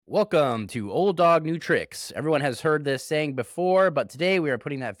Welcome to Old Dog New Tricks. Everyone has heard this saying before, but today we are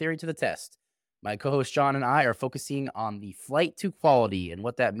putting that theory to the test. My co host John and I are focusing on the flight to quality and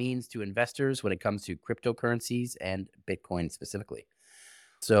what that means to investors when it comes to cryptocurrencies and Bitcoin specifically.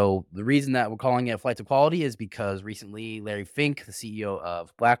 So, the reason that we're calling it flight to quality is because recently Larry Fink, the CEO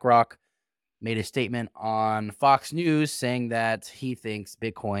of BlackRock, made a statement on Fox News saying that he thinks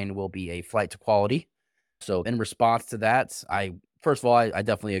Bitcoin will be a flight to quality. So in response to that, first of all, I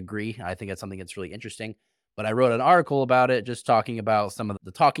definitely agree. I think it's something that's really interesting. But I wrote an article about it, just talking about some of the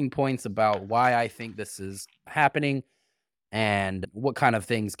talking points about why I think this is happening and what kind of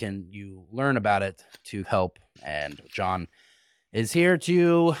things can you learn about it to help. And John is here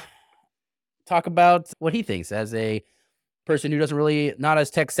to talk about what he thinks as a person who doesn't really, not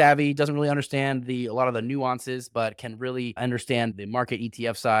as tech savvy, doesn't really understand a lot of the nuances, but can really understand the market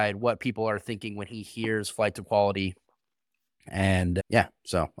ETF side, what people are thinking when he hears flight to quality. And yeah,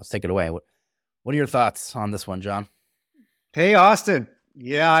 so let's take it away. What are your thoughts on this one, John? Hey, Austin.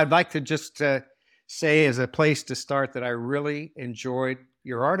 Yeah, I'd like to just say as a place to start that I really enjoyed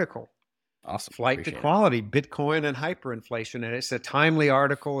your article. Awesome. Flight to Appreciate it. Quality, Bitcoin and Hyperinflation. And it's a timely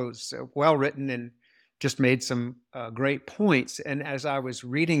article. It was well written and just made some great points. And as I was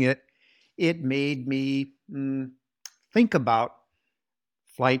reading it, it made me think about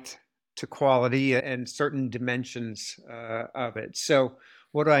flight to quality and certain dimensions of it. So,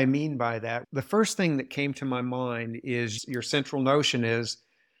 what do I mean by that? The first thing that came to my mind is your central notion is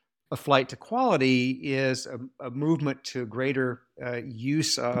a flight to quality is a movement to greater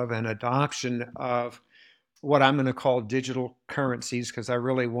use of and adoption of what I'm going to call digital currencies, because I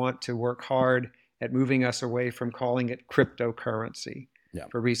really want to work hard at moving us away from calling it cryptocurrency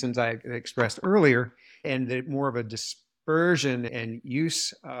for reasons I expressed earlier, and more of a dispersion and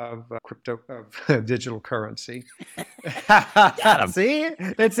use of digital currency. See,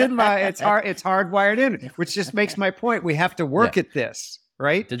 it's hardwired in, which just makes my point. We have to work at this,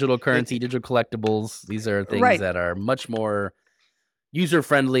 right? Digital currency, digital collectibles. These are things that are much more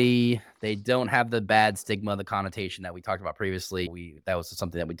user-friendly. They don't have the bad stigma, the connotation that we talked about previously. That was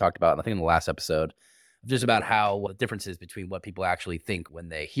something that we talked about, I think, in the last episode, just about what the difference is between what people actually think when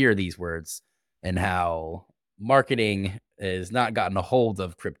they hear these words and how marketing has not gotten a hold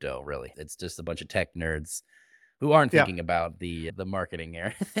of crypto, really. It's just a bunch of tech nerds who aren't thinking about the marketing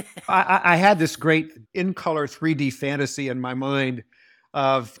here. I had this great in-color 3D fantasy in my mind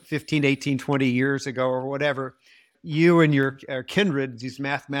of 15, 18, 20 years ago or whatever. You and your kindred, these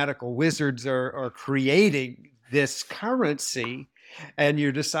mathematical wizards, are creating this currency, and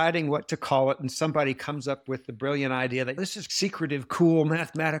you're deciding what to call it, and somebody comes up with the brilliant idea that this is secretive, cool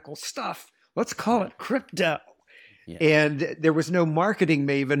mathematical stuff. Let's call it crypto. Yeah. And there was no marketing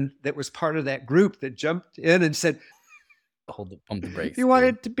maven that was part of that group that jumped in and said, pump the brakes. You want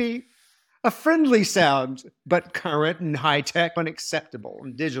it to be a friendly sound, but current and high tech and acceptable,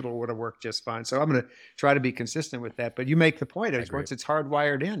 and digital would have worked just fine. So I'm going to try to be consistent with that. But you make the point. Once it's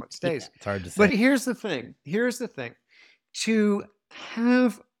hardwired in, it stays. Yeah, it's hard to say. But here's the thing. To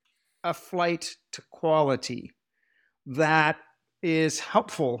have a flight to quality that is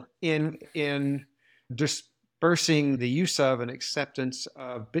helpful in dispersing the use of and acceptance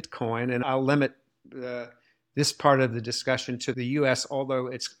of Bitcoin, and I'll limit this part of the discussion to the U.S., although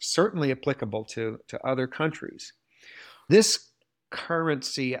it's certainly applicable to other countries. This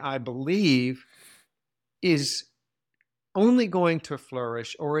currency, I believe, is only going to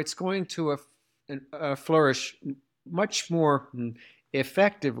flourish, or it's going to flourish much more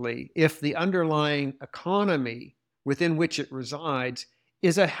effectively if the underlying economy within which it resides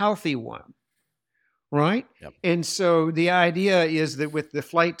is a healthy one. Right? Yep. And so the idea is that with the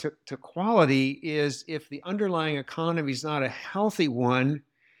flight to quality is if the underlying economy is not a healthy one,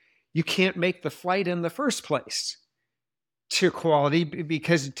 you can't make the flight in the first place to quality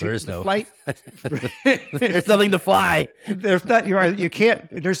because there's no flight. There's nothing to fly. There's not. You can't.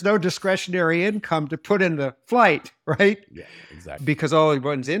 There's no discretionary income to put in the flight, right? Yeah, exactly. Because all of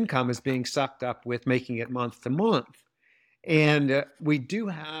one's income is being sucked up with making it month to month. And we do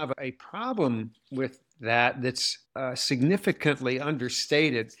have a problem with that's significantly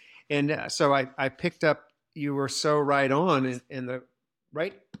understated. And so I picked up, you were so right on in the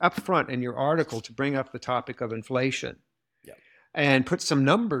right up front in your article to bring up the topic of inflation. Yep. And put some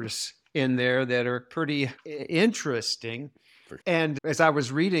numbers in there that are pretty interesting. And as I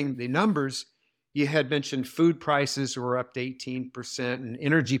was reading the numbers, you had mentioned food prices were up to 18% and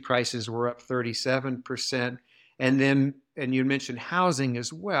energy prices were up 37%. And you mentioned housing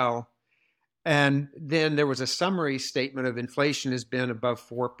as well. And then there was a summary statement of inflation has been above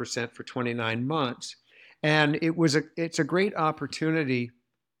 4% for 29 months. And it's a great opportunity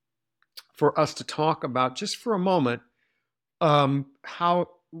for us to talk about just for a moment how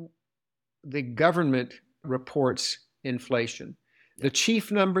the government reports inflation. Yeah. The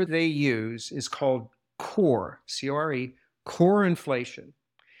chief number they use is called core, C-O-R-E, core inflation.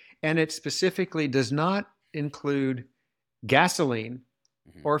 And it specifically does not include gasoline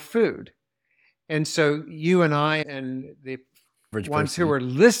Mhm. or food. And so you and I and the Average ones who person. are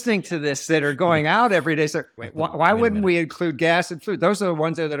listening to this that are going out every day say, wait, why Wait a wouldn't minute. we include gas and food? Those are the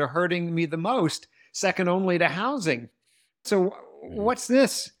ones that are hurting me the most, second only to housing. So Mhm. what's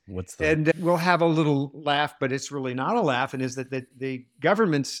this? What's the And we'll have a little laugh, but it's really not a laugh. And is that the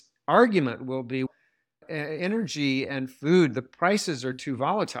government's argument will be energy and food, the prices are too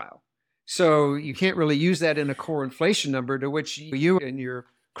volatile. So you can't really use that in a core inflation number, to which you and your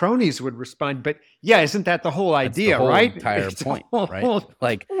cronies would respond. But yeah, isn't that the whole That's the idea, whole right? entire It's the point, right? whole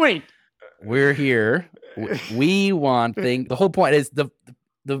Like, point. we're here. We want things. The whole point is the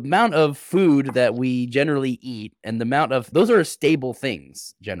amount of food that we generally eat and the amount of those are stable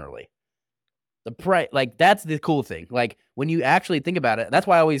things generally. The price, like that's the cool thing. Like when you actually think about it, that's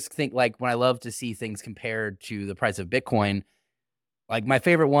why I always think like when I love to see things compared to the price of Bitcoin. Like my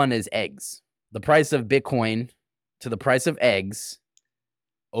favorite one is eggs. The price of Bitcoin to the price of eggs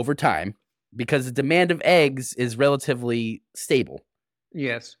over time, because the demand of eggs is relatively stable.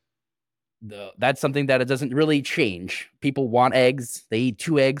 Yes. That's something that it doesn't really change. People want eggs. They eat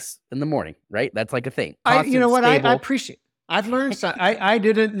 2 eggs in the morning, right? That's like a thing. You know Constant, what? I stable. appreciate. I've learned something. I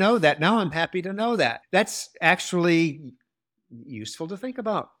didn't know that. Now I'm happy to know that. That's actually useful to think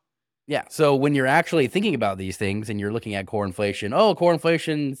about. Yeah. So when you're actually thinking about these things and you're looking at core inflation, oh, core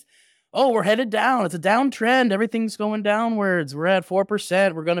inflation's, oh, we're headed down. It's a downtrend. Everything's going downwards. We're at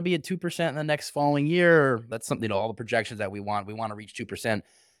 4%. We're going to be at 2% in the next following year. That's something, all the projections that we want. We want to reach 2%.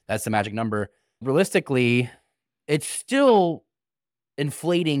 That's the magic number. Realistically, it's still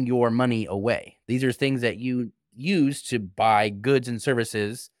inflating your money away. These are things that you use to buy goods and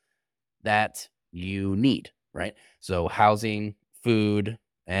services that you need, right? So housing, food,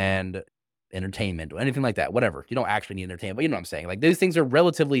 and entertainment, or anything like that, whatever. You don't actually need entertainment, but you know what I'm saying? Like those things are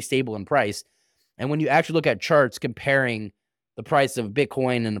relatively stable in price. And when you actually look at charts comparing the price of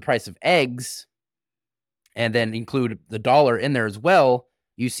Bitcoin and the price of eggs, and then include the dollar in there as well,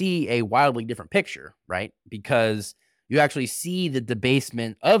 you see a wildly different picture, right? Because you actually see the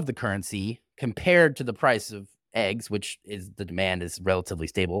debasement of the currency compared to the price of eggs, which is the demand is relatively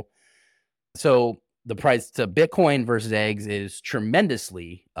stable. So the price to Bitcoin versus eggs is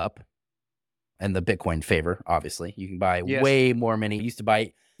tremendously up in the Bitcoin favor. Obviously, you can buy Yes. way more many. Used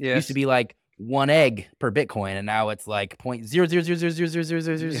to Yes. be like 1 egg per Bitcoin, and now it's like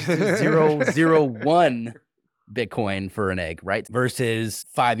 0.00000000001 Bitcoin for an egg, right? Versus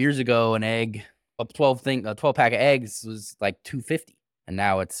 5 years ago, an egg, a 12 pack of eggs was like 250, and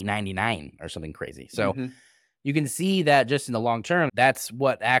now it's 99 or something crazy. So Hmm. you can see that just in the long term, that's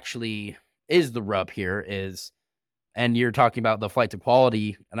what actually is the rub here is, and you're talking about the flight to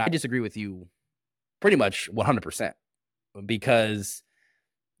quality, and I disagree with you pretty much 100% because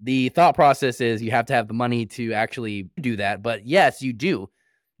the thought process is you have to have the money to actually do that. But yes, you do.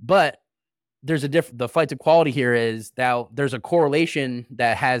 But there's the flight to quality here is now there's a correlation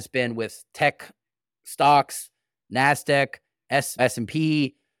that has been with tech stocks, NASDAQ,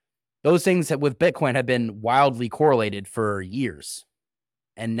 S&P. Those things that with Bitcoin have been wildly correlated for years.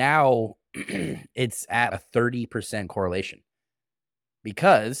 And now it's at a 30% correlation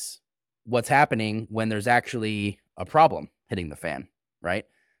because what's happening when there's actually a problem hitting the fan, right?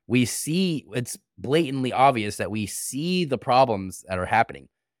 We see it's blatantly obvious that we see the problems that are happening.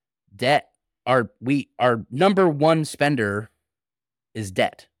 Debt, our number one spender is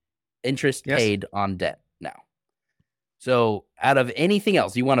debt, interest Yes. paid on debt now. So out of anything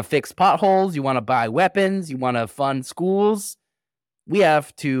else, you want to fix potholes, you want to buy weapons, you want to fund schools, we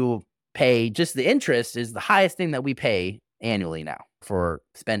have to pay just the interest is the highest thing that we pay annually now for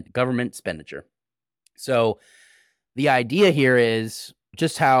government expenditure. So the idea here is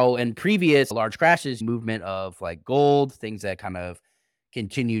just how in previous large crashes, movement of like gold, things that kind of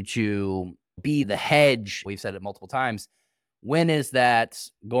continue to be the hedge. We've said it multiple times. When is that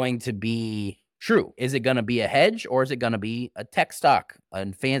going to be true? Is it going to be a hedge or is it going to be a tech stock,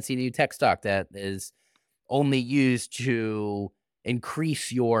 a fancy new tech stock that is only used to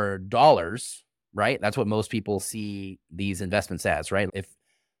increase your dollars, right? That's what most people see these investments as, right? If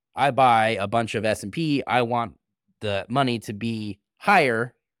I buy a bunch of S&P, I want the money to be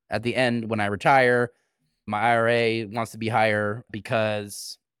higher at the end when I retire. My IRA wants to be higher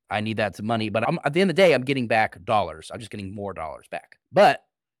because I need that to money. But at the end of the day, I'm getting back dollars. I'm just getting more dollars back. But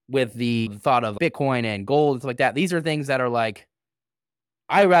with the thought of Bitcoin and gold and stuff like that, these are things that are like,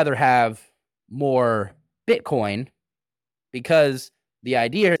 I rather have more Bitcoin because the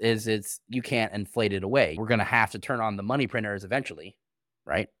idea is you can't inflate it away. We're going to have to turn on the money printers eventually,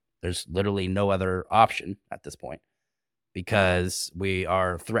 right? There's literally no other option at this point because we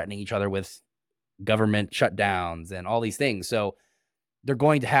are threatening each other with government shutdowns and all these things. So they're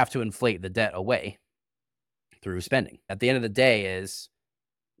going to have to inflate the debt away through spending. At the end of the day is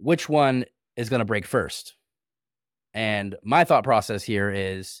which one is going to break first? And my thought process here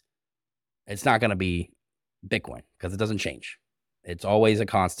is it's not going to be Bitcoin because it doesn't change. It's always a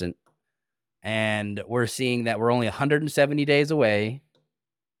constant. And we're seeing that we're only 170 days away,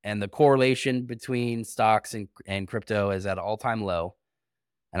 and the correlation between stocks and crypto is at an all-time low.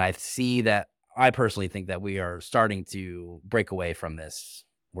 And I see that I personally think that we are starting to break away from this.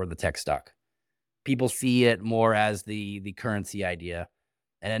 We're the tech stock. People see it more as the currency idea.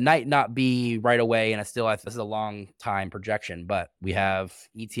 And it might not be right away, and it's still this is a long time projection, but we have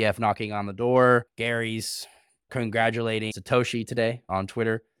ETF knocking on the door. Gary's congratulating Satoshi today on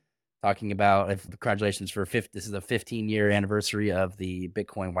Twitter, talking about congratulations for this is the 15-year anniversary of the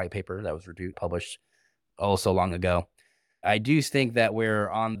Bitcoin white paper that was published so long ago. I do think that we're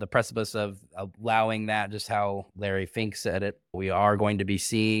on the precipice of allowing that, just how Larry Fink said it. We are going to be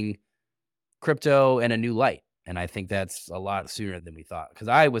seeing crypto in a new light. And I think that's a lot sooner than we thought, because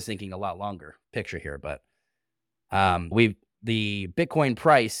I was thinking a lot longer picture here. But the Bitcoin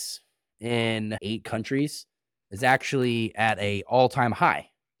price in 8 countries is actually at a all-time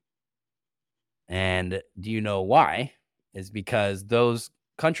high. And do you know why? Is because those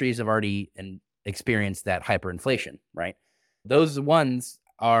countries have already experienced that hyperinflation, right? Those ones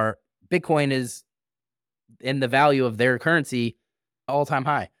are Bitcoin is in the value of their currency all-time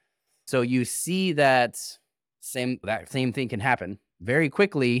high. So you see that same thing can happen very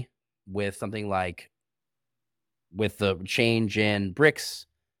quickly with something like with the change in BRICS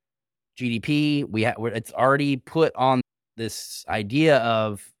GDP. It's already put on this idea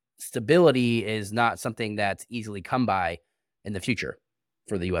of stability is not something that's easily come by in the future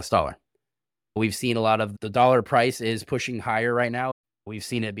for the US dollar. We've seen a lot of the dollar price is pushing higher right now. We've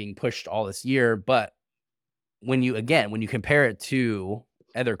seen it being pushed all this year, but when you compare it to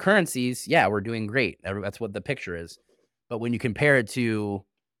other currencies, yeah, we're doing great. That's what the picture is. But when you compare it to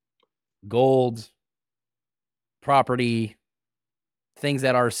gold, property, things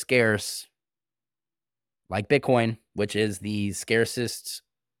that are scarce, like Bitcoin, which is the scarcest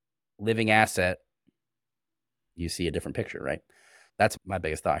living asset, you see a different picture, right? That's my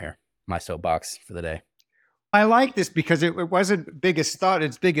biggest thought here. My soapbox for the day. I like this because it wasn't biggest thought,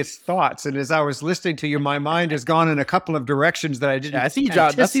 it's biggest thoughts. And as I was listening to you, my mind has gone in a couple of directions that I Yeah, I didn't see,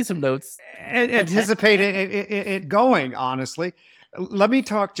 John. I see some notes. anticipate it going, honestly. Let me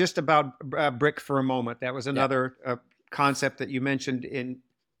talk just about BRIC for a moment. That was Yeah. another concept that you mentioned in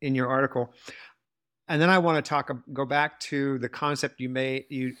your article. And then I want to go back to the concept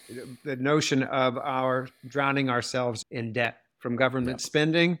the notion of our drowning ourselves in debt from government Yeah.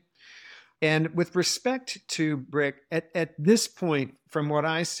 spending. And with respect to BRIC, at this point, from what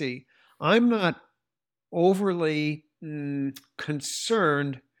I see, I'm not overly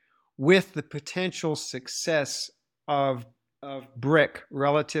concerned with the potential success of BRIC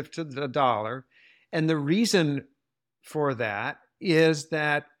relative to the dollar. And the reason for that is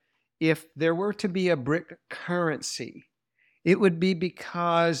that if there were to be a BRIC currency, it would be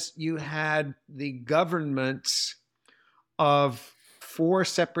because you had the governments of 4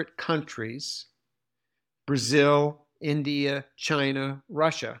 separate countries: Brazil, India, China,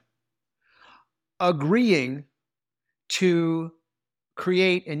 Russia, agreeing to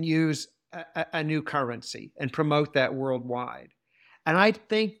create and use a new currency and promote that worldwide. And I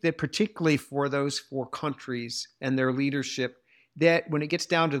think that particularly for those 4 countries and their leadership, that when it gets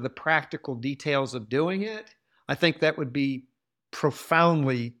down to the practical details of doing it, I think that would be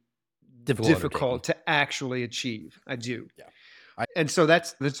profoundly difficult to actually achieve. I do. Yeah. And so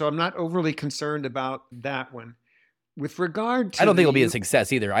so I'm not overly concerned about that one. With regard I to don't think it'll be a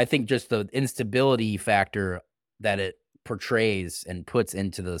success either. I think just the instability factor that it portrays and puts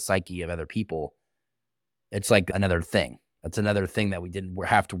into the psyche of other people, it's like another thing. That's another thing that we didn't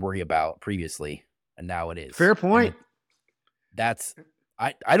have to worry about previously, and now it is. Fair point.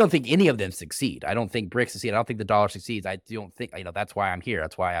 I don't think any of them succeed. I don't think BRICS succeed. I don't think the dollar succeeds. I don't think, that's why I'm here.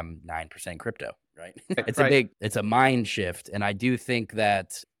 That's why I'm 9% crypto, right? It's a mind shift. And I do think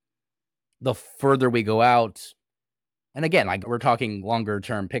that the further we go out, and again, like we're talking longer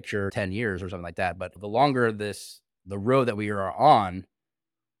term picture, 10 years or something like that. But the longer the road that we are on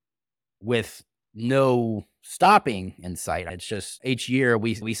with no stopping in sight, it's just each year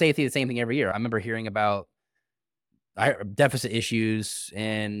we say the same thing every year. I remember hearing about deficit issues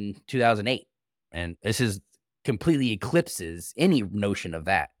in 2008, and this is completely eclipses any notion of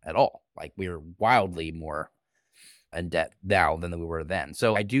that at all. Like we are wildly more in debt now than we were then.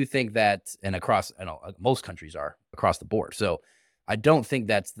 So I do think that, and across, I know most countries are across the board. So I don't think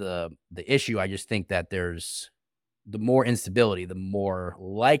that's the issue. I just think that there's the more instability, the more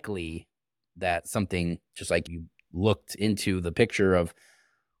likely that something just like you looked into the picture of.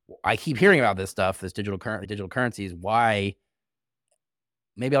 I keep hearing about this stuff, this digital currencies. Why?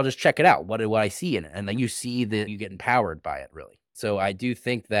 Maybe I'll just check it out. What do I see in it? And then you see that you get empowered by it, really. So I do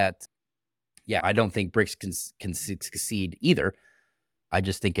think that, yeah, I don't think BRICS can succeed either. I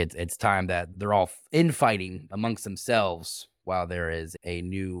just think it's time that they're all infighting amongst themselves while there is a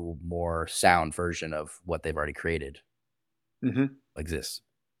new, more sound version of what they've already created Hmm. exists.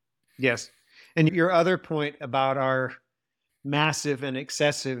 Yes. And your other point about our massive and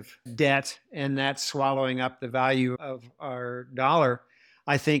excessive debt and that's swallowing up the value of our dollar,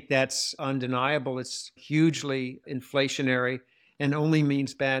 I think that's undeniable. It's hugely inflationary and only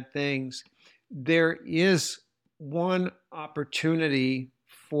means bad things. There is one opportunity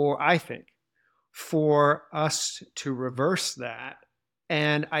for, I think, for us to reverse that.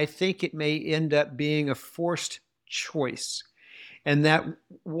 And I think it may end up being a forced choice. And that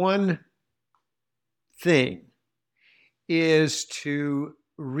one thing is to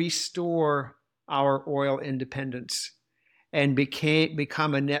restore our oil independence and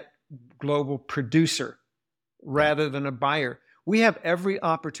become a net global producer Yeah. rather than a buyer. We have every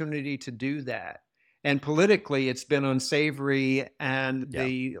opportunity to do that. And politically, it's been unsavory, and Yeah.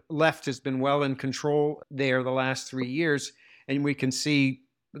 the left has been well in control there the last 3 years. And we can see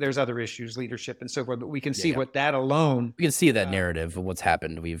there's other issues, leadership and so forth, but we can Yeah. see Yeah. what that alone. We can see that Uh, narrative of what's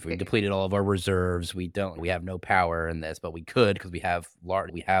happened. We've depleted all of our reserves. We have no power in this, but we could because we have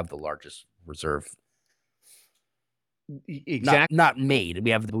the largest reserve. Not exactly. not made. We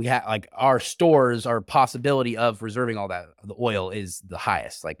have like our stores, our possibility of reserving all that the oil is the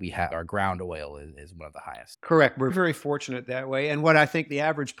highest. Like we have our ground oil is one of the highest. Correct. We're very fortunate that way. And what I think the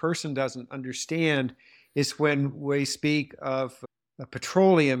average person doesn't understand is when we speak of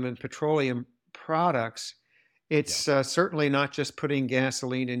petroleum and petroleum products, Yeah. it's certainly not just putting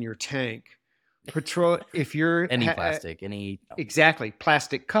gasoline in your tank. Petrol, if you're Any plastic, any no. exactly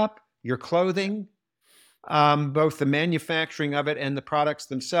plastic cup, your clothing, both the manufacturing of it and the products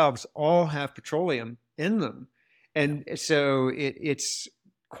themselves all have petroleum in them. Yeah. And so it's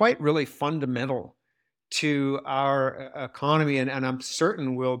quite really fundamental to our economy, and I'm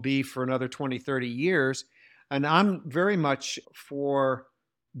certain will be for another 20, 30 years. And I'm very much for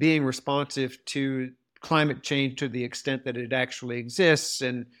being responsive to climate change to the extent that it actually exists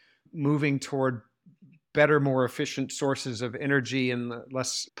and moving toward better, more efficient sources of energy and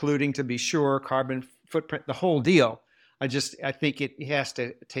less polluting, to be sure, carbon footprint, the whole deal. I think it has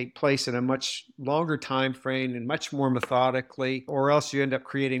to take place in a much longer time frame and much more methodically, or else you end up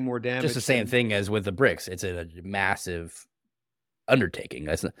creating more Just the damage same than. thing as with the bricks. It's a massive undertaking.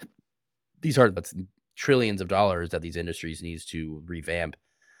 These are but trillions of dollars that these industries needs to revamp.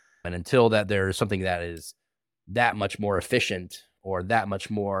 And until that there's something that is that much more efficient or that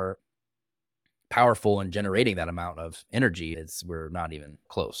much more powerful in generating that amount of energy, we're not even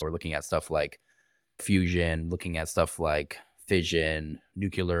close. We're looking at stuff like fusion, looking at stuff like fission,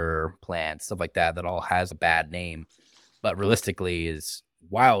 nuclear plants, stuff like that all has a bad name, but realistically is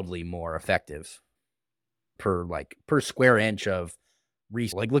wildly more effective per square inch of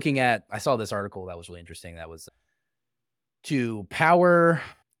like looking at I saw this article that was really interesting that was to power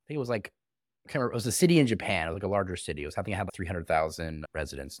I think it was like I can't remember, it was a city in Japan, it was like a larger city. It was having had like 300,000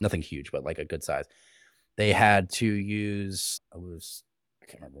 residents, nothing huge, but like a good size. They had to use it was I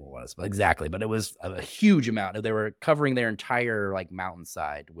can't remember what it was, but exactly, but it was a huge amount. They were covering their entire like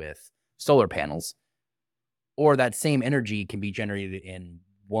mountainside with solar panels, or that same energy can be generated in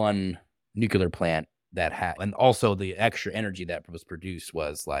one nuclear plant that had, and also the extra energy that was produced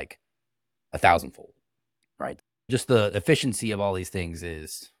was like a thousandfold, right? Just the efficiency of all these things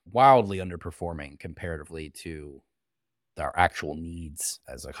is wildly underperforming comparatively to our actual needs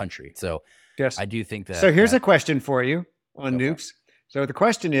as a country. So Yes. I do think So that here's a question for you on go for it. nukes. So the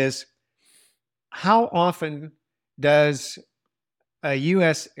question is, how often does a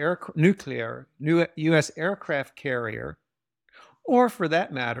U.S. aircraft carrier, or for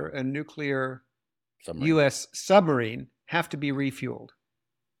that matter, a nuclear Submarine, U.S. submarine, have to be refueled?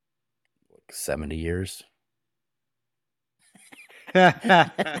 like 70 years.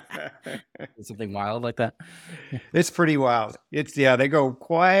 Something wild like that. It's pretty wild. Yeah, they go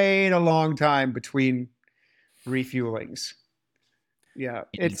quite a long time between refuelings. Yeah,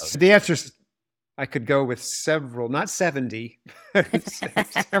 You know, it's the answer's I could go with several, not 70,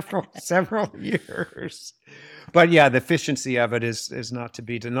 several years. But yeah, the efficiency of it is not to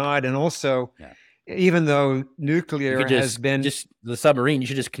be denied. And also, Yeah. even though You nuclear could has been just the submarine. You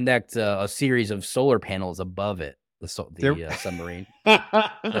should just connect a series of solar panels above it, there, the submarine.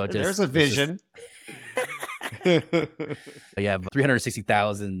 So there's a it's just vision. you have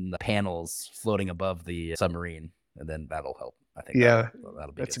 360,000 panels floating above the submarine, and then that'll help. I think Yeah,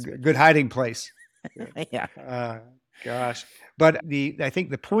 that'll be a that's good a switch. good hiding place. Yeah. Uh, gosh, but I think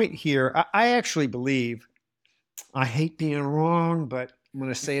the point here, I actually believe, I hate being wrong, but I'm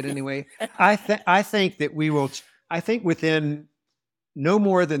going to say it anyway. I think that we will. I think within no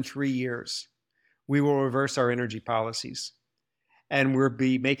more than 3 years, we will reverse our energy policies, and we'll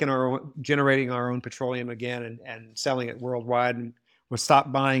be making our own, generating our own petroleum again, and selling it worldwide, and we'll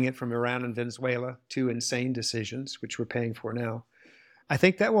stop buying it from Iran and Venezuela. Two insane decisions, which we're paying for now. I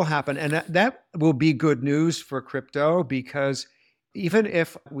think that will happen. And that will be good news for crypto, because even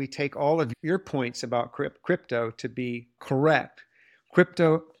if we take all of your points about crypto to be correct,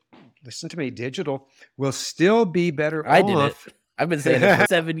 crypto, listen to me, digital will still be better I did it. off. I've been saying it for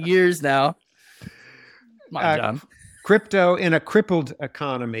 7 years now. Come on, uh, John. Crypto in a crippled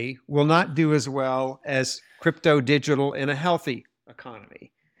economy will not do as well as crypto digital in a healthy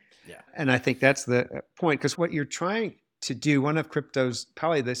economy. Yeah. And I think that's the point, because what you're trying to do, one of crypto's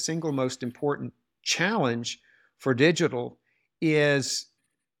probably the single most important challenge for digital, is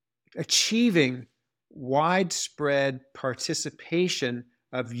achieving widespread participation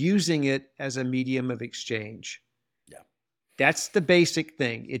of using it as a medium of exchange. Yeah. That's the basic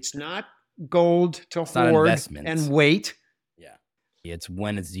thing. It's not gold to It's not hoard and investment. wait. Yeah. It's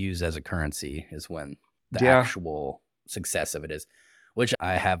when it's used as a currency is when the Yeah. actual success of it is, which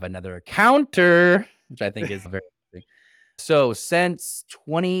I have another counter, which I think is very interesting. So since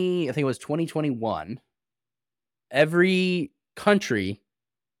I think it was 2021, every country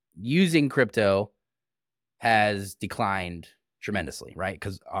using crypto has declined tremendously, right?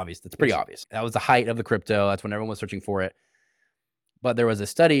 Because obviously, it's pretty Yes. obvious. That was the height of the crypto. That's when everyone was searching for it. But there was a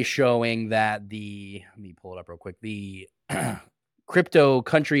study showing that let me pull it up real quick. The crypto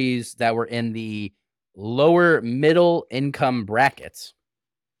countries that were in the lower middle income brackets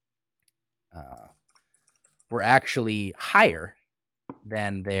uh, were actually higher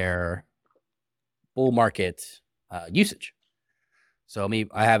than their bull market usage. So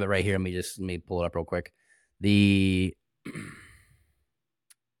I have it right here. Let me pull it up real quick. The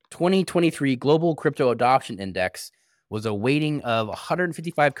 2023 Global Crypto Adoption Index was a weighting of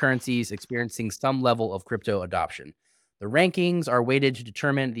 155 currencies experiencing some level of crypto adoption. The rankings are weighted to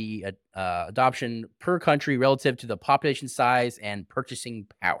determine the adoption per country relative to the population size and purchasing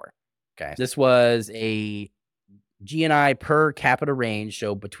power. Okay, this was a GNI per capita range,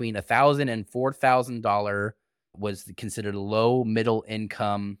 so between $1,000 and $4,000 was considered low middle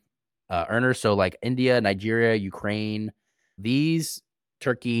income earners. So like India, Nigeria, Ukraine, these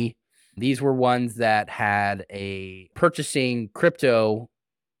Turkey, these were ones that had a purchasing crypto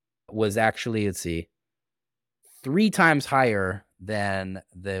was actually, let's see, 3 times higher than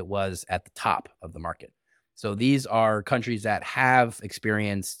it was at the top of the market. So these are countries that have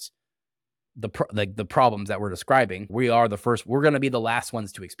experienced the problems that we're describing. We are the first. We're going to be the last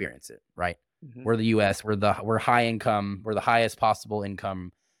ones to experience it, right? Mm-hmm. We're the U.S. We're high income. We're the highest possible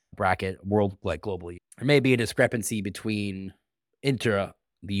income bracket world, like globally. There may be a discrepancy between the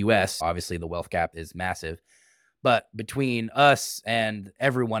U.S. Obviously, the wealth gap is massive, but between us and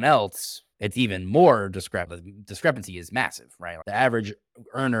everyone else, it's even more discrepancy is massive, right? The average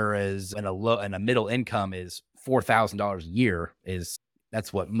earner is in a middle income is $4,000 a year.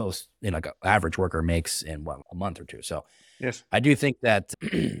 That's what most like an average worker makes in a month or two. So Yes. I do think that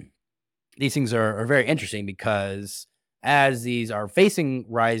these things are very interesting, because as these are facing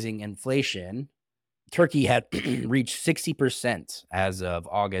rising inflation, Turkey had reached 60% as of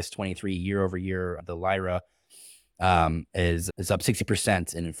August 23 year over year. The lira is up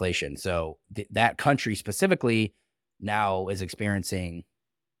 60% in inflation. So that country specifically now is experiencing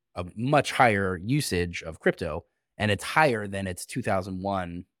a much higher usage of crypto, and it's higher than its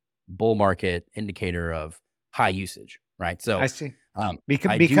 2001 bull market indicator of high usage, right? I So see. I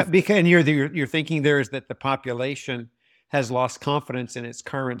do, And you're thinking there is that the population has lost confidence in its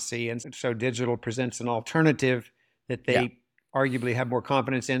currency, and so digital presents an alternative that yeah, they arguably have more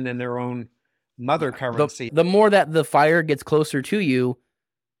confidence in than their own mother yeah. The currency. the more that the fire gets closer to you,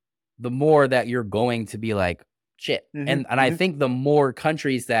 the more that you're going to be like, shit. Mm-hmm, And I mm-hmm. think the more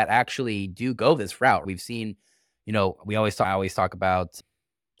countries that actually do go this route, we've seen, I always talk about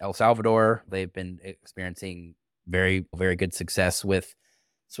El Salvador. They've been experiencing very, very good success with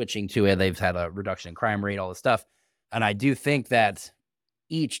switching to it. They've had a reduction in crime rate, all this stuff. And I do think that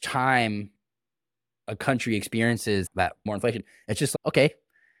each time a country experiences that more inflation, it's just okay.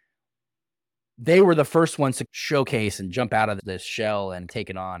 They were the first ones to showcase and jump out of this shell and take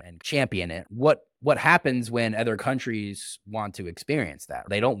it on and champion it. What happens when other countries want to experience that?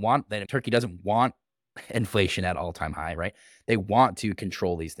 They don't want that. Turkey doesn't want inflation at all-time high, right? They want to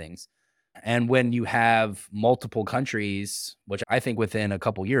control these things. And when you have multiple countries, which I think within a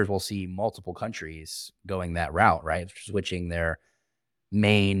couple years we'll see multiple countries going that route, right? Switching their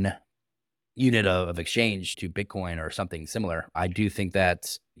main unit of exchange to Bitcoin or something similar. I do think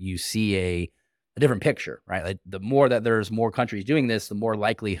that you see a different picture, right? Like the more that there's more countries doing this, the more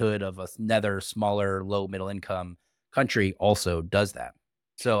likelihood of another smaller, low middle income country also does that.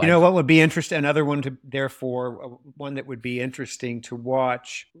 So You know what would be interesting? Another one to, therefore, one that would be interesting to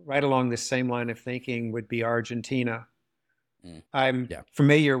watch right along this same line of thinking would be Argentina. I'm yeah,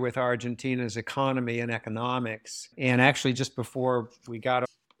 familiar with Argentina's economy and economics. And actually, just before we got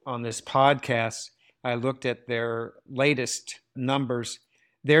on this podcast, I looked at their latest numbers.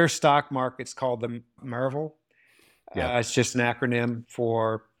 Their stock market's called the Merval. yeah, It's just an acronym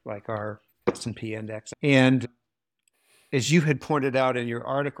for like our S&P index. And as you had pointed out in your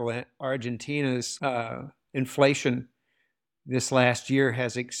article, Argentina's inflation this last year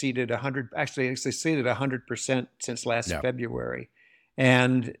has exceeded 100. Actually, it's exceeded 100% since last yeah. February.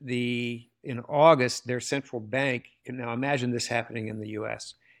 And in August, their central bank. Now imagine this happening in the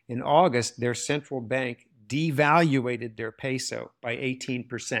U.S. In August, their central bank devaluated their peso by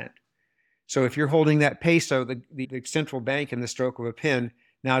 18%. So if you're holding that peso, the central bank, in the stroke of a pen,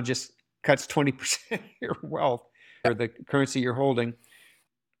 now just cuts 20% of your wealth or the currency you're holding.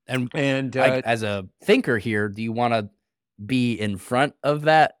 And like as a thinker here, do you want to be in front of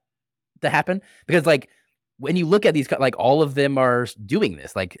that to happen? Because like when you look at these, like all of them are doing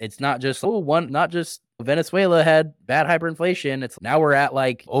this. Like it's not just not just Venezuela had bad hyperinflation. It's now we're at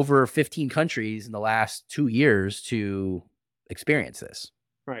like over 15 countries in the last 2 years to experience this.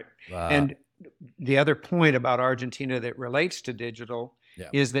 Right. And the other point about Argentina that relates to digital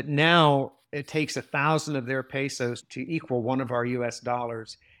is that now it takes 1,000 of their pesos to equal one of our US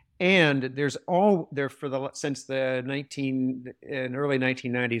dollars. And there's all there since the early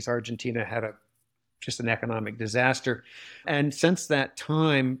 1990s, Argentina had just an economic disaster. And since that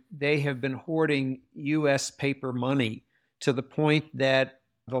time, they have been hoarding US paper money to the point that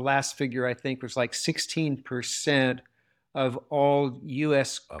the last figure I think was like 16% of all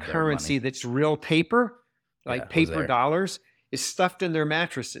US currency that's real paper, like paper dollars, is stuffed in their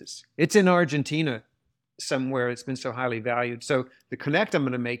mattresses. It's in Argentina somewhere. It's been so highly valued. So the connect I'm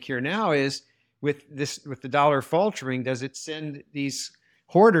going to make here now is with the dollar faltering, does it send these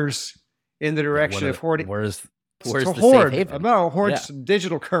hoarders in the direction of hoarding? Where's to the hoard? safe haven? No, hoard some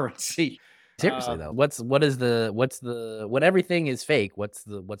digital currency. Seriously though, when everything is fake, what's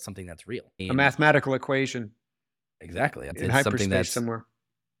something that's real? A mathematical equation. Exactly. In It's hyperspace something that's somewhere.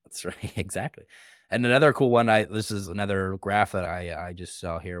 That's right. Exactly. And another cool one, this is another graph that I just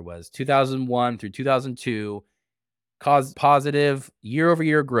saw here, was 2001 through 2002 caused positive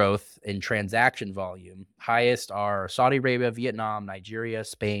year-over-year growth in transaction volume. Highest are Saudi Arabia, Vietnam, Nigeria,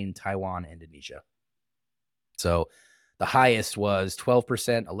 Spain, Taiwan, Indonesia. So the highest was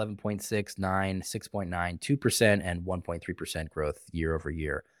 12%, 11.6, 9, 6.9, 2%, and 1.3% growth year over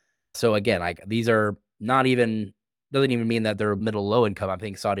year. So again, like these are not even, doesn't even mean that they're middle low income. I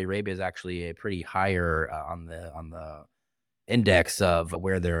think Saudi Arabia is actually a pretty higher on the index of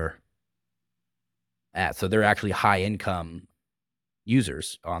where they're at. So they're actually high income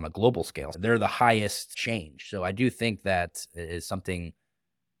users on a global scale. They're the highest change. So I do think that is something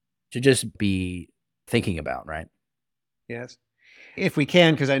to just be thinking about, right? Yes. If we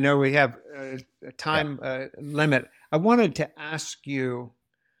can, because I know we have a time limit, I wanted to ask you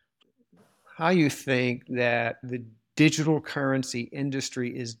how you think that the digital currency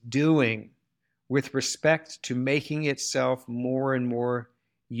industry is doing with respect to making itself more and more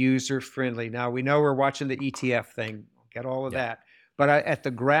user friendly. Now, we know we're watching the ETF thing, get all of that. But at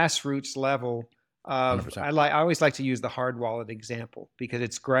the grassroots level, I always like to use the hard wallet example because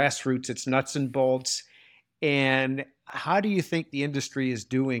it's grassroots, it's nuts and bolts. And how do you think the industry is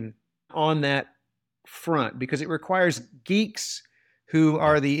doing on that front? Because it requires geeks who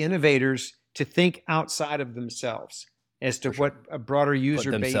are the innovators to think outside of themselves as to what a broader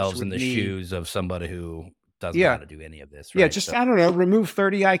user put base themselves would in the need. shoes of somebody who doesn't know how to do any of this. Right? Yeah, just, I don't know, remove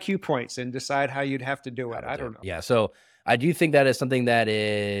 30 IQ points and decide how you'd have to do it. I don't know. Yeah, so I do think that is something that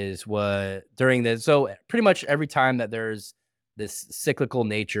is what during this. So pretty much every time that there's this cyclical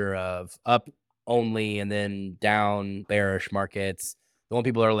nature of up only and then down bearish markets, The only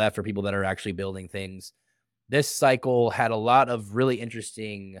people that are left are people that are actually building things. This cycle had a lot of really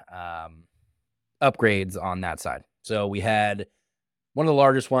interesting upgrades on that side. So we had one of the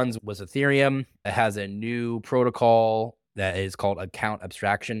largest ones was Ethereum. It has a new protocol that is called account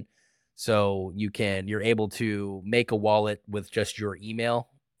abstraction. So you're able to make a wallet with just your email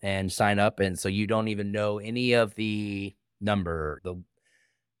and sign up. And so you don't even know any of the number, the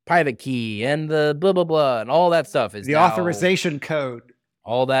private key, and the blah, blah, blah, and The authorization code.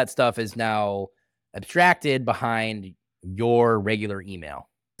 all that stuff is now abstracted behind your regular email.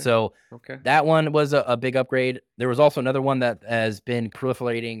 So Okay. that one was a big upgrade. There was also another one that has been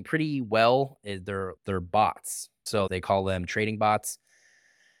proliferating pretty well. Is they're bots. So they call them trading bots.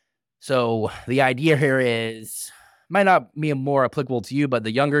 So the idea here is might not be more applicable to you, but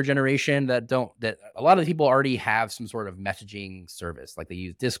the younger generation that a lot of people already have some sort of messaging service, like they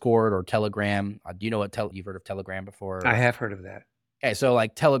use Discord or Telegram. Do you know what you've heard of Telegram before? I have heard of that. Okay, so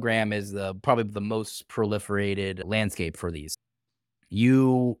like Telegram is probably the most proliferated landscape for these.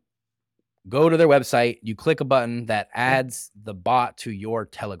 You go to their website, you click a button that adds the bot to your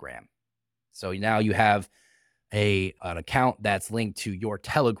Telegram. So now you have an account that's linked to your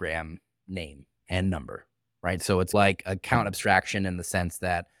Telegram name and number, right? So it's like account abstraction in the sense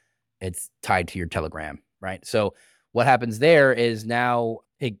that it's tied to your Telegram, right? So what happens there is now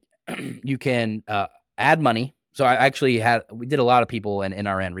you can add money. So we did a lot of people in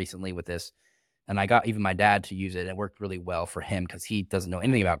NRN recently with this, and I got even my dad to use it. It worked really well for him because he doesn't know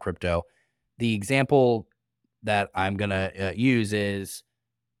anything about crypto. The example that I'm going to use is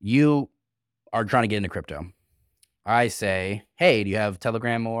you are trying to get into crypto. I say, hey, do you have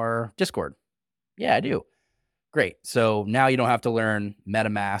Telegram or Discord? Yeah, I do. Great. So now you don't have to learn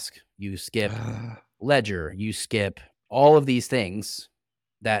MetaMask. You skip Ledger. You skip all of these things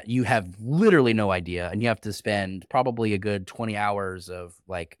that you have literally no idea. And you have to spend probably a good 20 hours of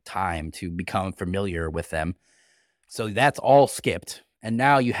like time to become familiar with them. So that's all skipped. And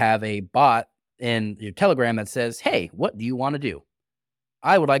now you have a bot in your Telegram that says, hey, what do you want to do?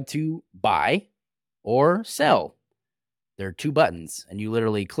 I would like to buy or sell. There are two buttons, and you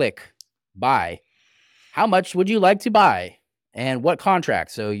literally click buy. How much would you like to buy? And what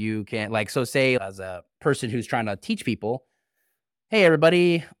contract? So you can say as a person who's trying to teach people, hey,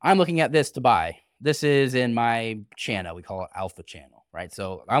 everybody, I'm looking at this to buy. This is in my channel. We call it alpha channel, right?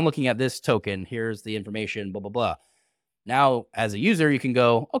 So I'm looking at this token. Here's the information, blah, blah, blah. Now, as a user, you can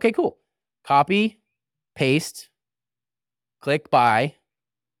go, okay, cool. Copy, paste, click buy,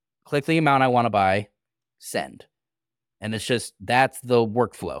 click the amount I want to buy, send. And that's the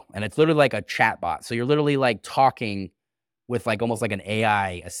workflow. And it's literally like a chat bot. So you're literally like talking with like almost like an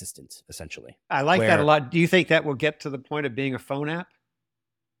AI assistant, essentially. I like that a lot. Do you think that will get to the point of being a phone app?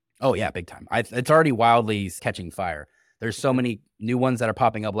 Oh, yeah, big time. It's already wildly catching fire. There's so many new ones that are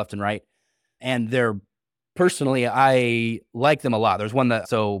popping up left and right. And personally, I like them a lot. There's one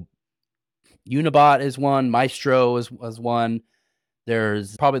so Unibot is one, Maestro is one.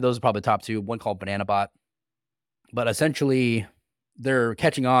 Those are probably the top two, one called Banana Bot. But essentially, they're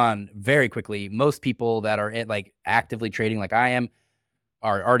catching on very quickly. Most people that are actively trading like I am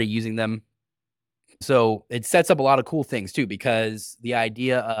are already using them. So it sets up a lot of cool things too, because the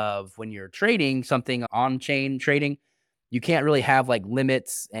idea of when you're trading something on-chain trading, you can't really have like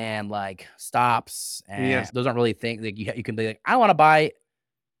limits and like stops, and those aren't really things. Like you can be like, I want to buy,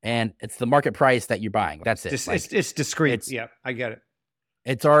 and it's the market price that you're buying. That's it. It's discrete. I get it.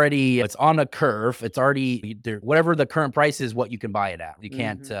 It's on a curve. It's already whatever the current price is, what you can buy it at. You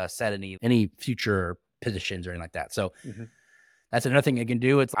can't set any future positions or anything like that. So that's another thing you can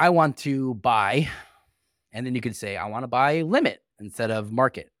do. It's I want to buy, and then you can say I want to buy limit instead of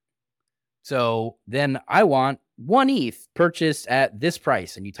market. So then I want 1 ETH purchased at this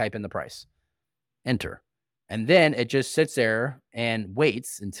price, and you type in the price, enter. And then it just sits there and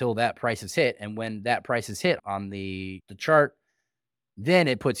waits until that price is hit. And when that price is hit on the chart, then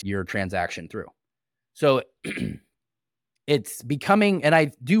it puts your transaction through. So it's becoming, and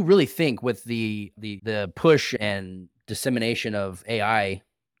I do really think with the push and dissemination of AI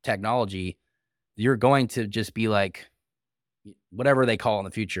technology, you're going to just be like, whatever they call in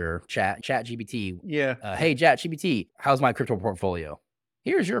the future, chat GPT. Hey, chat GPT, how's my crypto portfolio?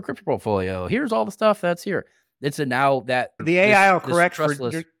 Here's your crypto portfolio. Here's all the stuff that's here. It's now that the AI will correct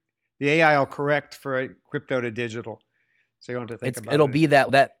for a crypto to digital. So you don't have to think about it.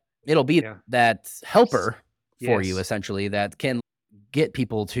 It'll be that helper for you, essentially, that can get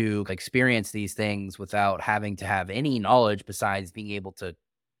people to experience these things without having to have any knowledge besides being able to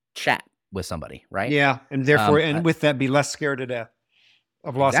chat with somebody, right? Yeah, and therefore, and with that, be less scared to death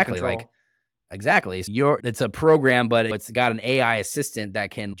of loss of control. Exactly. It's a program, but it's got an AI assistant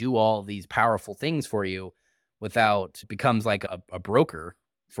that can do all these powerful things for you without becomes like a broker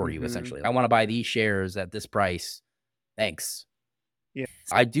for you Hmm. essentially. I want to buy these shares at this price. Thanks. Yeah.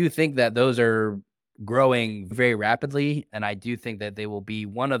 I do think that those are growing very rapidly, and I do think that they will be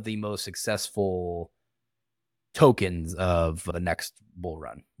one of the most successful tokens of the next bull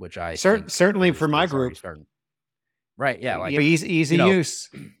run, which I think Certainly for my is already group, starting. Right? Yeah, like easy you know, use.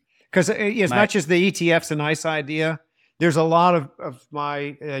 Because as my much as the ETF's a nice idea, there's a lot of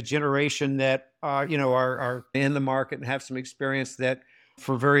my generation that are in the market and have some experience that,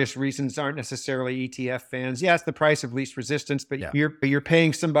 for various reasons, aren't necessarily ETF fans. Yeah, it's the price of least resistance, but yeah. you're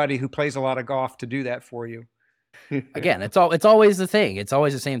paying somebody who plays a lot of golf to do that for you. Again, it's always the thing. It's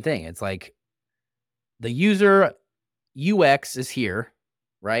always the same thing. It's like the user UX is here,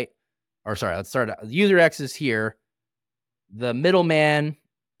 right? Or sorry, let's start. User X is here. The middleman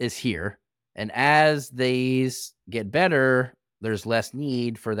is here. And as these get better, there's less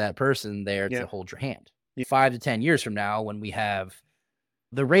need for that person there Yeah. to hold your hand. Yeah. 5 to 10 years from now, when we have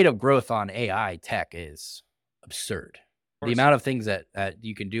the rate of growth on AI tech is absurd. Of The course. amount of things that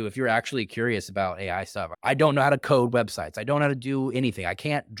you can do if you're actually curious about AI stuff. I don't know how to code websites. I don't know how to do anything. I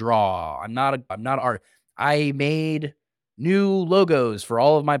can't draw. I'm not art. I made new logos for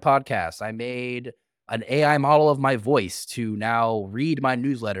all of my podcasts. I made an AI model of my voice to now read my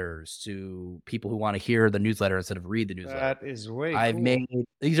newsletters to people who want to hear the newsletter instead of read the newsletter. That is way I've cool. made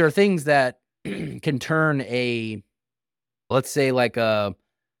these are things that can turn a, let's say, like a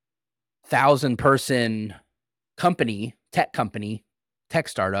 1,000-person company, tech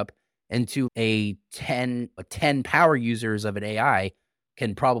startup into a 10 power users of an AI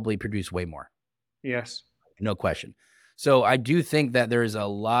can probably produce way more. Yes. No question. So I do think that there's a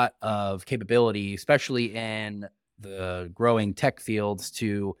lot of capability, especially in the growing tech fields,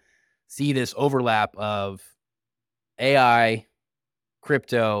 to see this overlap of AI,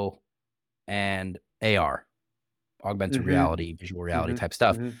 crypto, and AR, augmented Hmm. reality, visual reality Hmm. type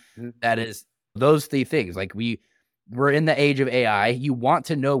stuff. Hmm. Hmm. That is those three things. Like we're in the age of AI. You want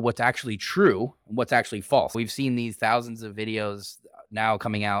to know what's actually true and what's actually false. We've seen these thousands of videos now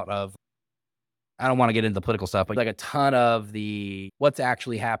coming out of, I don't want to get into the political stuff, but like a ton of the what's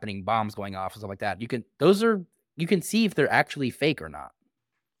actually happening, bombs going off and stuff like that. You can see if they're actually fake or not.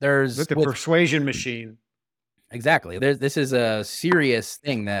 There's With the with persuasion machine. Exactly. This is a serious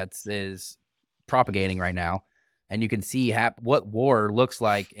thing that is propagating right now. And you can see what war looks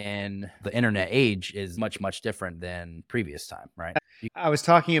like in the internet age is much, much different than previous time, right? I was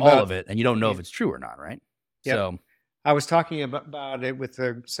talking All about, of it, and you don't know yeah, if it's true or not, right? yep. So, I was talking about it with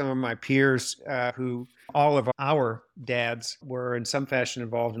some of my peers who all of our dads were in some fashion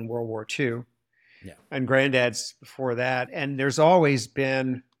involved in World War II yeah, and granddads before that. And there's always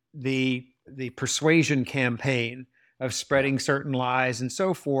been the persuasion campaign of yeah, spreading certain lies and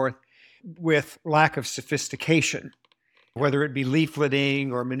so forth with lack of sophistication, yeah, whether it be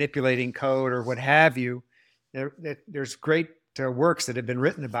leafleting or manipulating code or what have you. There's great works that have been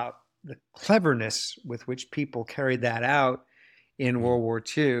written about the cleverness with which people carried that out in mhm, World War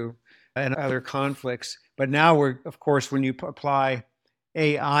II and other conflicts. But now of course, when you apply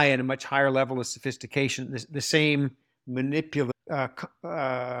AI at a much higher level of sophistication, the same manipulative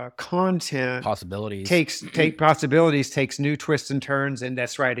content possibilities. take possibilities, takes new twists and turns, and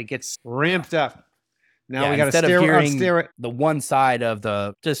that's right, it gets Yeah, ramped up. Now yeah. we got to Instead of steer on hearing steroid. the one side of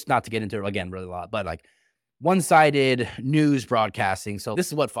the, just not to get into it again really a lot, but like one-sided news broadcasting. So this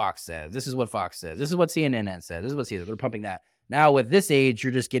is what Fox says. This is what Fox says. This is what CNN says. This is what CNN. They're pumping that. Now with this age,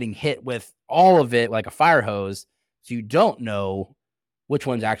 you're just getting hit with all of it like a fire hose. So you don't know which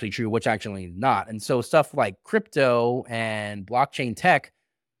one's actually true, which actually not. And so stuff like crypto and blockchain tech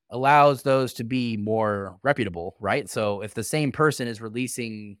allows those to be more reputable, right? So if the same person is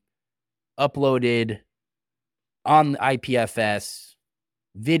releasing uploaded on the IPFS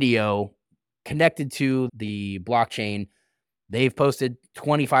video connected to the blockchain, they've posted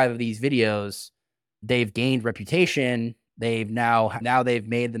 25 of these videos. They've gained reputation. Now they've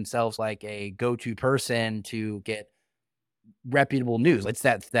made themselves like a go-to person to get reputable news. It's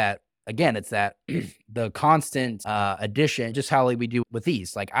that again, it's that the constant addition, just how like we do with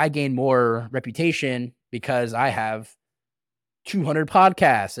these. Like I gain more reputation because I have 200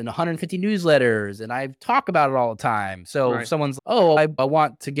 podcasts and 150 newsletters and I talk about it all the time. So if Right. someone's, I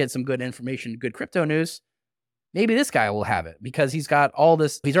want to get some good information, good crypto news, maybe this guy will have it because he's got all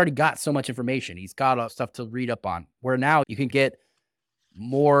this. He's already got so much information. He's got stuff to read up on. Where now you can get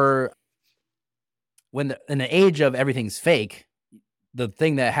more in the age of everything's fake. The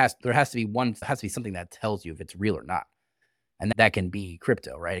thing that there has to be something that tells you if it's real or not. And that can be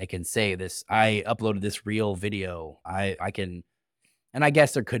crypto, right? I can say this, I uploaded this real video. I can, and I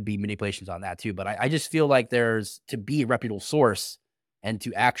guess there could be manipulations on that too, but I just feel like there's to be a reputable source and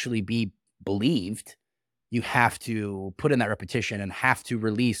to actually be believed, you have to put in that repetition and have to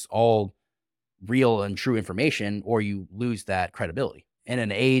release all real and true information, or you lose that credibility. In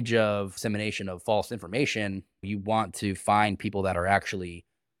an age of dissemination of false information, you want to find people that are actually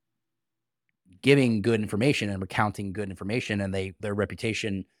giving good information and recounting good information, and their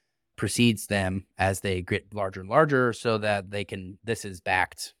reputation precedes them as they get larger and larger, so that they can, this is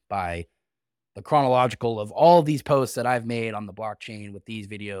backed by the chronological of all these posts that I've made on the blockchain with these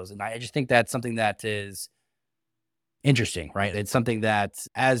videos. And I just think that's something that is interesting, right? It's something that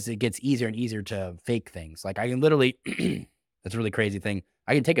as it gets easier and easier to fake things, like I can literally, that's a really crazy thing.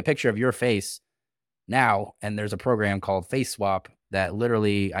 I can take a picture of your face now, and there's a program called Face Swap that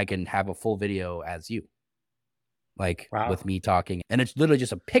literally I can have a full video as you, like with Wow. me talking, and it's literally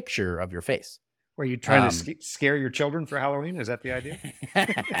just a picture of your face. Were you trying to scare your children for Halloween? Is that the idea?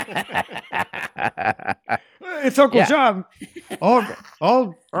 It's Uncle Yeah. John.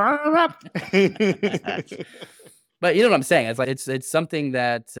 All up. But you know what I'm saying? It's like it's something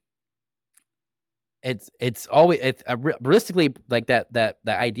that it's always it's realistically like that the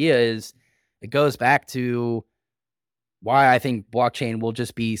idea is it goes back to why I think blockchain will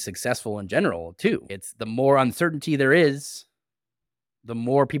just be successful in general too. It's the more uncertainty there is, the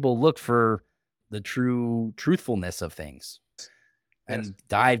more people look for the true truthfulness of things Yes. and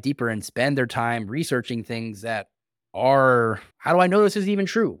dive deeper and spend their time researching things that are, how do I know this is even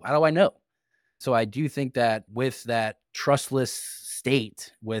true? How do I know? So I do think that with that trustless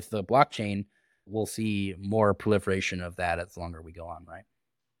state with the blockchain, we'll see more proliferation of that as longer we go on, right?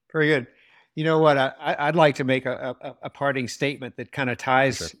 Very good. You know what? I'd like to make a parting statement that kind of For sure.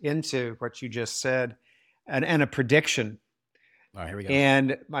 ties into what you just said, and a prediction. All right, here we go.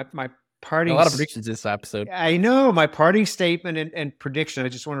 And my A parting, lot of predictions this episode. I know my parting statement and prediction. I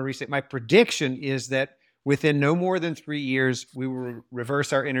just want to restate my prediction is that within no more than 3 years, we will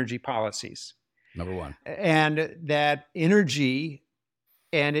reverse our energy policies, Number one. and that energy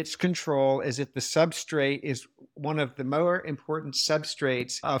and its control as if the substrate is one of the more important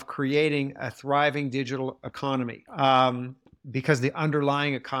substrates of creating a thriving digital economy, because the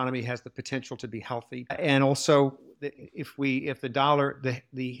underlying economy has the potential to be healthy. And also, if the dollar,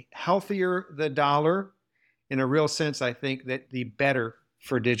 the healthier the dollar, in a real sense, I think that the better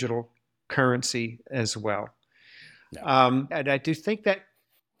for digital currency as well. No. And I do think that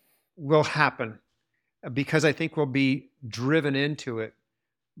will happen because I think we'll be driven into it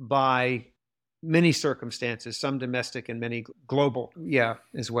by many circumstances, some domestic and many global,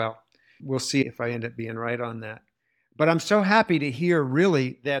 as well. We'll see if I end up being right on that. But I'm so happy to hear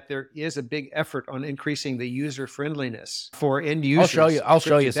really that there is a big effort on increasing the user friendliness for end users. I'll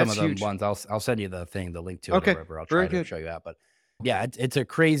show you some That's of the huge. ones. I'll send you the thing, the link to it, Okay, or whatever. I'll try very to good. show you out. But yeah, it's a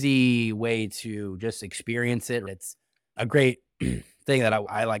crazy way to just experience it. It's a great thing that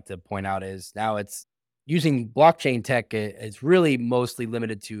I like to point out is now it's using blockchain tech is really mostly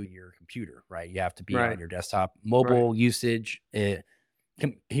limited to your computer, right? You have to be on Right, your desktop. right. Mobile usage,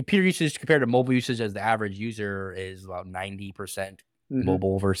 computer usage compared to mobile usage as the average user is about 90% Hmm.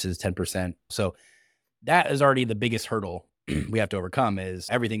 mobile versus 10%. So that is already the biggest hurdle we have to overcome is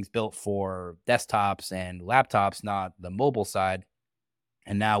everything's built for desktops and laptops, not the mobile side.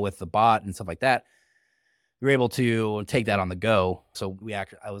 And now with the bot and stuff like that, we were able to take that on the go. So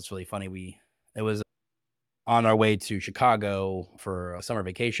I was really funny. It was on our way to Chicago for a summer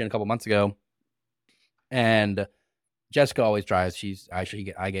vacation a couple months ago. And Jessica always drives. She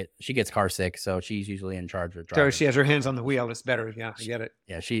gets car sick. So she's usually in charge of So driving. she has her hands on the wheel. It's better. Yeah, I get it.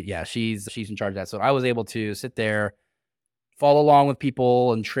 She's in charge of that. So I was able to sit there, follow along with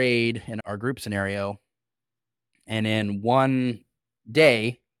people and trade in our group scenario. And in one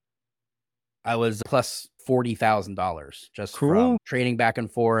day, I was plus $40,000 just Cool. from trading back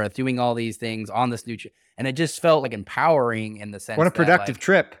and forth, doing all these things on this and it just felt like empowering in the What sense a that productive like,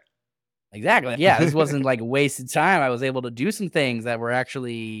 trip. exactly. Yeah, this wasn't like wasted time. I was able to do some things that were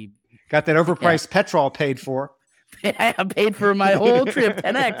actually, Got that yeah, overpriced petrol paid for. I paid for my whole trip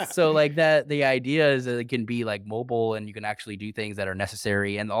 10x. So like that, the idea is that it can be like mobile and you can actually do things that are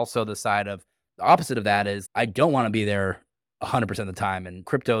necessary. And also the opposite of that is I don't want to be there 100% of the time. And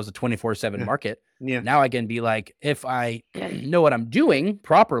crypto is a 24/7 Yeah. market. Yeah. Now I can be like, if I know what I'm doing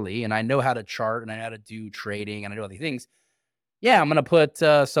properly and I know how to chart and I know how to do trading and I know all these things, yeah, I'm going to put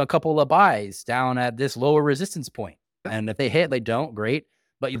a couple of buys down at this lower resistance point. And if they hit, they don't, great.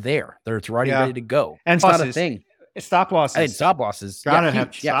 But you're there. It's already Yeah. ready to go. And It's not a pluses. thing. Stop I think losses. stop losses, yeah, Gotta have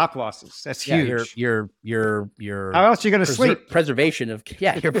huge. Yeah. stop losses. That's Yeah, huge. your How else are you gonna sleep? preservation of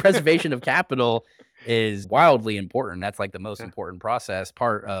your preservation of capital is wildly important. That's like the most Yeah. important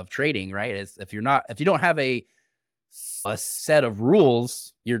part of trading, right? Is if you don't have a set of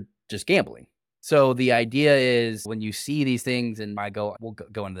rules, you're just gambling. So the idea is when you see these things, and we'll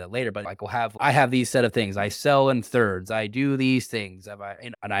go into that later, but like I have these set of things. I sell in thirds. I do these things.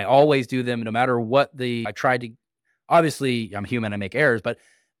 And I always do them no matter what I tried to. Obviously, I'm human. I make errors, but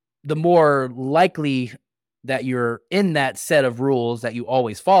the more likely that you're in that set of rules that you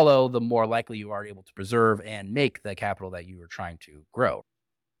always follow, the more likely you are able to preserve and make the capital that you are trying to grow.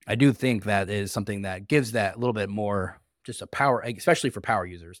 I do think that is something that gives that a little bit more just a power, especially for power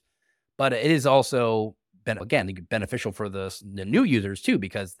users. But it is also beneficial for the new users too,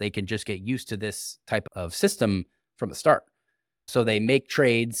 because they can just get used to this type of system from the start. So they make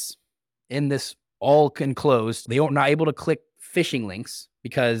trades in this all enclosed. They are not able to click phishing links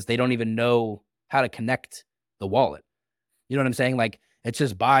because they don't even know how to connect the wallet. You know what I'm saying? Like it's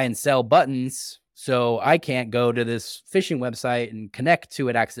just buy and sell buttons. So I can't go to this phishing website and connect to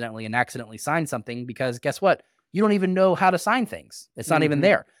it accidentally and accidentally sign something because guess what? You don't even know how to sign things. It's not even Mm-hmm.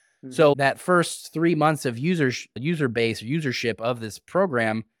 there. Mm-hmm. So that first 3 months of user base or usership of this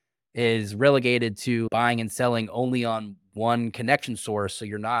program is relegated to buying and selling only on one connection source. So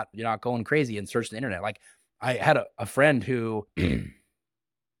you're not going crazy and searching the internet. Like I had a friend who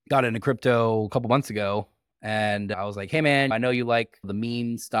got into crypto a couple months ago, and I was like, "Hey, man, I know you like the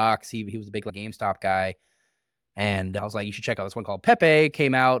meme stocks." He was a big like, GameStop guy, and I was like, "You should check out this one called Pepe.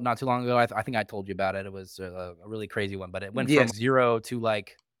 Came out not too long ago. I think I told you about it. It was a really crazy one, but it went from Yes. zero to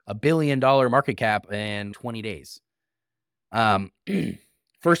like $1 billion market cap in 20 days. Um,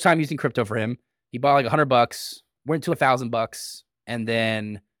 first time using crypto for him. He bought like $100, went to $1,000, and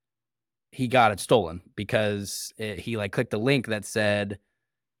then he got it stolen because he like clicked a link that said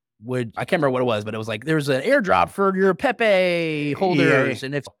I can't remember what it was, but it was like there's an airdrop for your Pepe Yeah. holders,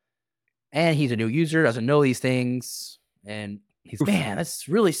 and he's a new user, doesn't know these things, and he's Oof. man, this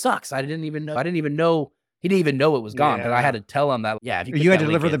really sucks. I didn't even know. He didn't even know it was gone because I had Yeah. to tell him that. Yeah, if you click You had that to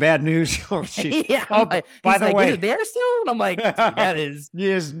link, deliver the bad news. Oh, jeez. yeah. Oh, by He's the like, is way, it there still? And I'm like, dude, that is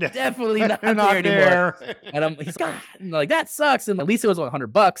yes, definitely not there not anymore. there. And he's God, like that sucks. And at least it was like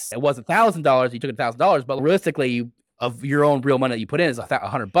 $100. It was $1,000. You took $1,000, but realistically, of your own real money that you put in is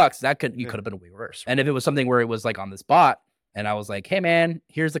 $100. You could have been way worse. And if it was something where it was like on this bot, and I was like, hey man,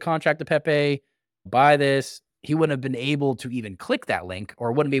 here's the contract to Pepe, buy this. He wouldn't have been able to even click that link, or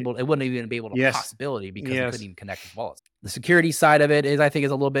it wouldn't even be able to Yes. possibility because he couldn't Yes. even connect his wallets. The security side of it I think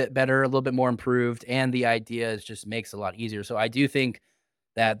is a little bit better, a little bit more improved, and the idea is just makes it a lot easier. So I do think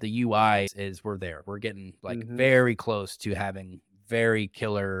that the UI we're there. We're getting like very close to having very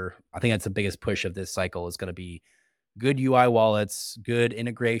killer. I think that's the biggest push of this cycle is going to be good UI wallets, good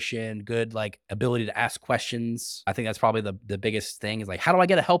integration, good like ability to ask questions. I think that's probably the biggest thing is like, how do I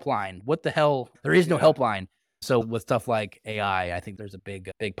get a helpline? What the hell? There is no helpline. So with stuff like AI, I think there's a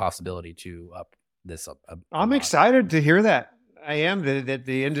big possibility to up this up. I'm excited to hear that. I am that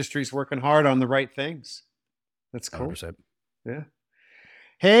the industry's working hard on the right things. That's cool. 100%. Yeah.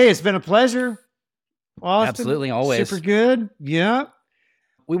 Hey, it's been a pleasure, Austin. Absolutely, always. Super good. Yeah.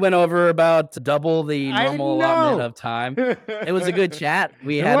 We went over about double the I normal allotment know. of time. It was a good chat.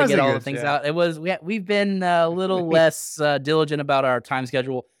 We It had to was get a all the good things chat. out. We've been a little less diligent about our time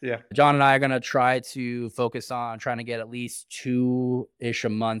schedule. Yeah. John and I are going to try to focus on trying to get at least 2-ish a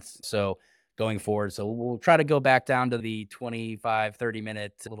month. So going forward. So we'll try to go back down to the 25,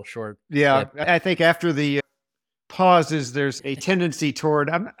 30-minute little short Yeah. clip. I think after the pauses, there's a tendency toward,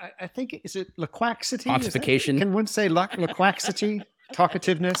 I think, is it loquacity? Pontification. Can one say loquacity?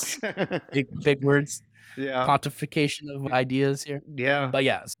 Talkativeness? Big words. Yeah. Pontification of ideas here. Yeah. But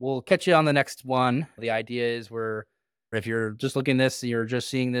yes, we'll catch you on the next one. The idea is if you're just looking this, you're just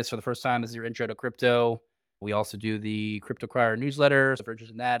seeing this for the first time as your intro to crypto. We also do the Crypto Crier newsletter. So if you're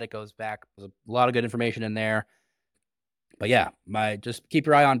interested in that, it goes back. There's a lot of good information in there. But yeah, just keep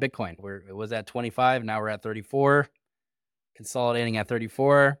your eye on Bitcoin. It was at 25. Now we're at 34. Consolidating at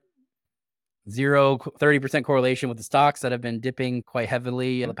 34. 30% correlation with the stocks that have been dipping quite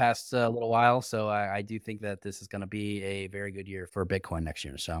heavily in the past little while. So I do think that this is going to be a very good year for Bitcoin next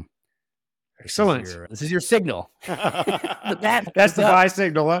year. So excellent. This is your signal. That's the buy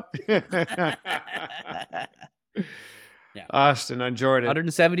signal, huh? Yeah. Austin, I enjoyed it.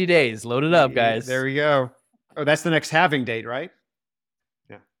 170 days. Load it up, guys. There we go. Oh, that's the next halving date, right?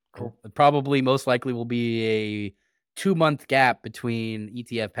 Yeah. Cool. It probably most likely will be a 2-month gap between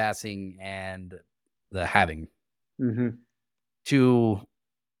ETF passing and the halving. Mm-hmm. To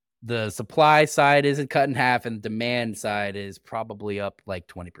the supply side isn't cut in half, and the demand side is probably up like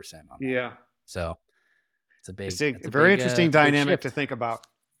 20% on that. Yeah. So It's a it's a very big interesting big dynamic to shift. think about.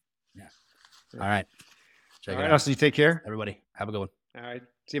 Yeah. Yeah. All right. All Check it right, out. Austin, you take care. Everybody, have a good one. All right.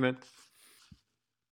 See you, man.